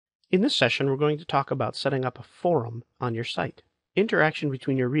In this session, we're going to talk about setting up a forum on your site. Interaction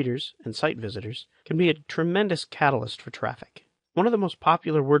between your readers and site visitors can be a tremendous catalyst for traffic. One of the most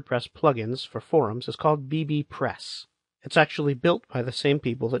popular WordPress plugins for forums is called BBPress. It's actually built by the same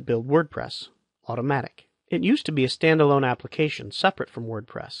people that build WordPress, Automatic. It used to be a standalone application separate from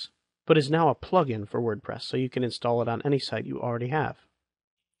WordPress, but is now a plugin for WordPress, so you can install it on any site you already have.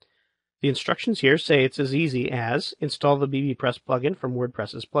 The instructions here say it's as easy as install the BBPress plugin from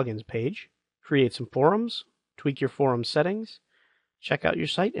WordPress's plugins page, create some forums, tweak your forum settings, check out your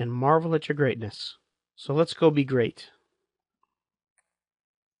site, and marvel at your greatness. So let's go be great.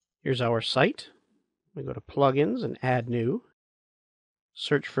 Here's our site. We go to Plugins and Add New.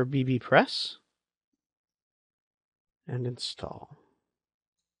 Search for BBPress and install.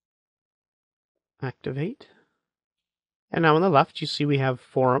 Activate. And now on the left, you see we have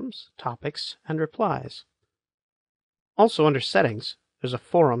Forums, Topics, and Replies. Also under Settings, there's a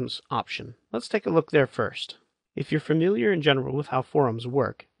Forums option. Let's take a look there first. If you're familiar in general with how forums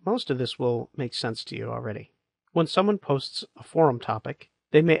work, most of this will make sense to you already. When someone posts a forum topic,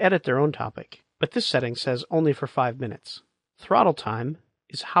 they may edit their own topic, but this setting says only for 5 minutes. Throttle time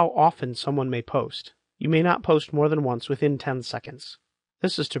is how often someone may post. You may not post more than once within 10 seconds.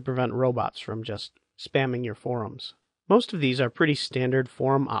 This is to prevent robots from just spamming your forums. Most of these are pretty standard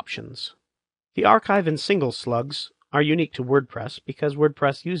forum options. The archive and single slugs are unique to WordPress because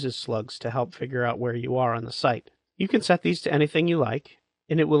WordPress uses slugs to help figure out where you are on the site. You can set these to anything you like,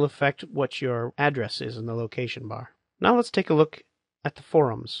 and it will affect what your address is in the location bar. Now let's take a look at the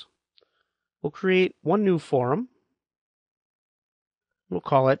forums. We'll create one new forum. We'll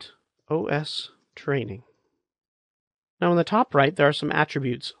call it OS Training. Now in the top right, there are some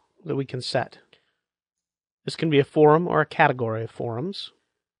attributes that we can set. This can be a forum or a category of forums.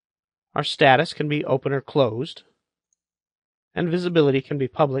 Our status can be open or closed. And visibility can be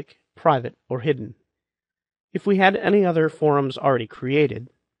public, private, or hidden. If we had any other forums already created,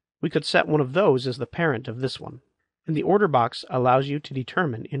 we could set one of those as the parent of this one. And the order box allows you to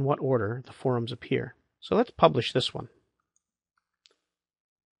determine in what order the forums appear. So let's publish this one.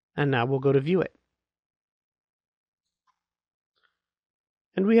 And now we'll go to view it.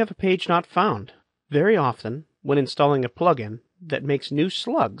 And we have a page not found. Very often, when installing a plugin that makes new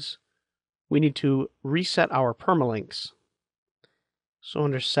slugs, we need to reset our permalinks. So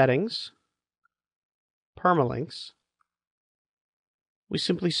under Settings, Permalinks, we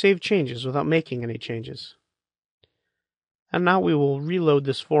simply save changes without making any changes. And now we will reload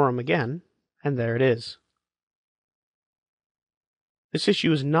this forum again, and there it is. This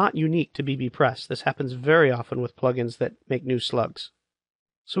issue is not unique to BBPress. This happens very often with plugins that make new slugs.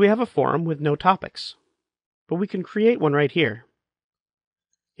 So we have a forum with no topics, but we can create one right here.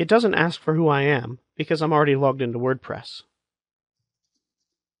 It doesn't ask for who I am because I'm already logged into WordPress.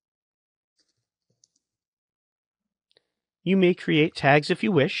 You may create tags if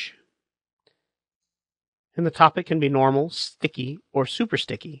you wish, and the topic can be normal, sticky, or super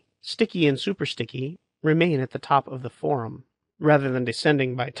sticky. Sticky and super sticky remain at the top of the forum, rather than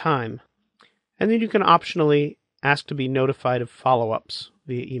descending by time. And then you can optionally ask to be notified of follow-ups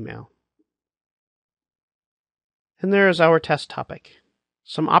via email. And there is our test topic.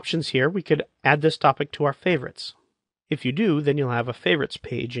 Some options here. We could add this topic to our favorites. If you do, then you'll have a favorites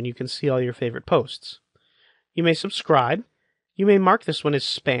page and you can see all your favorite posts. You may subscribe. You may mark this one as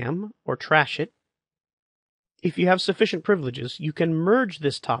spam or trash it. If you have sufficient privileges, you can merge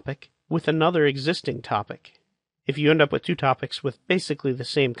this topic with another existing topic. If you end up with two topics with basically the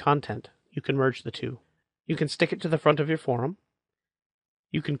same content, you can merge the two. You can stick it to the front of your forum.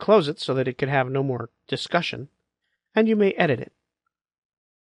 You can close it so that it could have no more discussion, and you may edit it.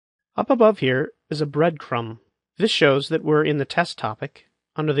 Up above here is a breadcrumb. This shows that we're in the test topic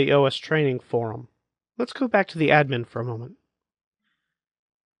under the OS Training forum. Let's go back to the admin for a moment.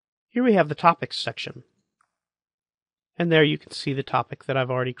 Here we have the topics section. And there you can see the topic that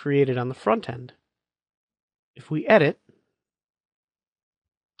I've already created on the front end. If we edit,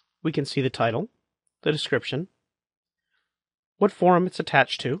 we can see the title, the description, what forum it's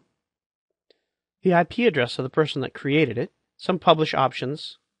attached to, the IP address of the person that created it, some publish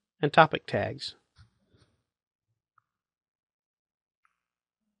options, and topic tags.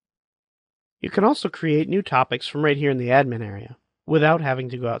 You can also create new topics from right here in the admin area without having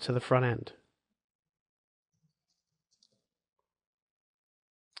to go out to the front end.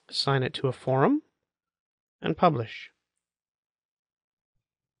 Assign it to a forum and publish.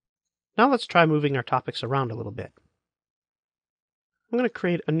 Now let's try moving our topics around a little bit. I'm going to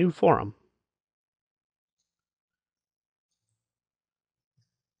create a new forum.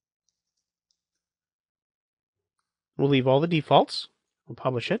 We'll leave all the defaults. We'll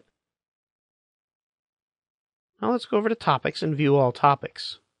publish it. Now let's go over to Topics and view all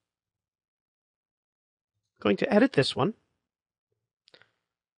topics. I'm going to edit this one,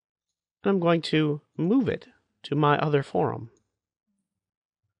 and I'm going to move it to my other forum.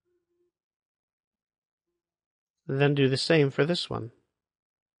 Then do the same for this one.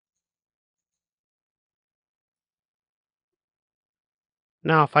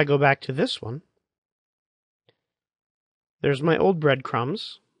 Now if I go back to this one, there's my old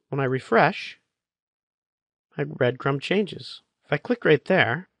breadcrumbs. When I refresh, my breadcrumb changes. If I click right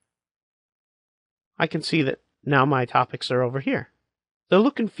there, I can see that now my topics are over here. The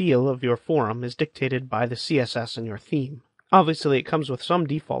look and feel of your forum is dictated by the CSS in your theme. Obviously, it comes with some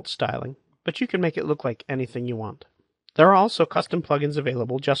default styling, but you can make it look like anything you want. There are also custom plugins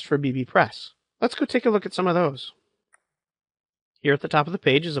available just for BBPress. Let's go take a look at some of those. Here at the top of the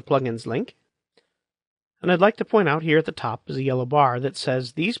page is a plugins link. And I'd like to point out here at the top is a yellow bar that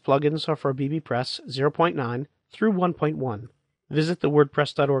says these plugins are for BBPress 0.9 through 1.1. Visit the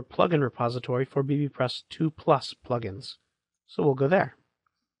WordPress.org plugin repository for BBPress 2 Plus plugins. So we'll go there.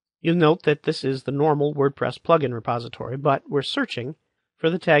 You'll note that this is the normal WordPress plugin repository, but we're searching for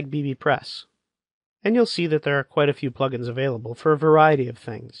the tag BBPress. And you'll see that there are quite a few plugins available for a variety of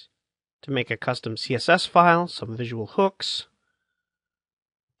things. To make a custom CSS file, some visual hooks,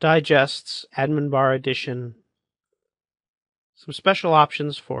 digests, admin bar edition, some special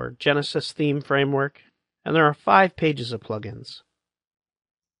options for Genesis theme framework, and there are 5 pages of plugins.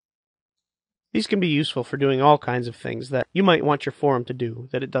 These can be useful for doing all kinds of things that you might want your forum to do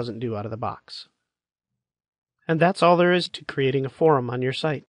that it doesn't do out of the box. And that's all there is to creating a forum on your site.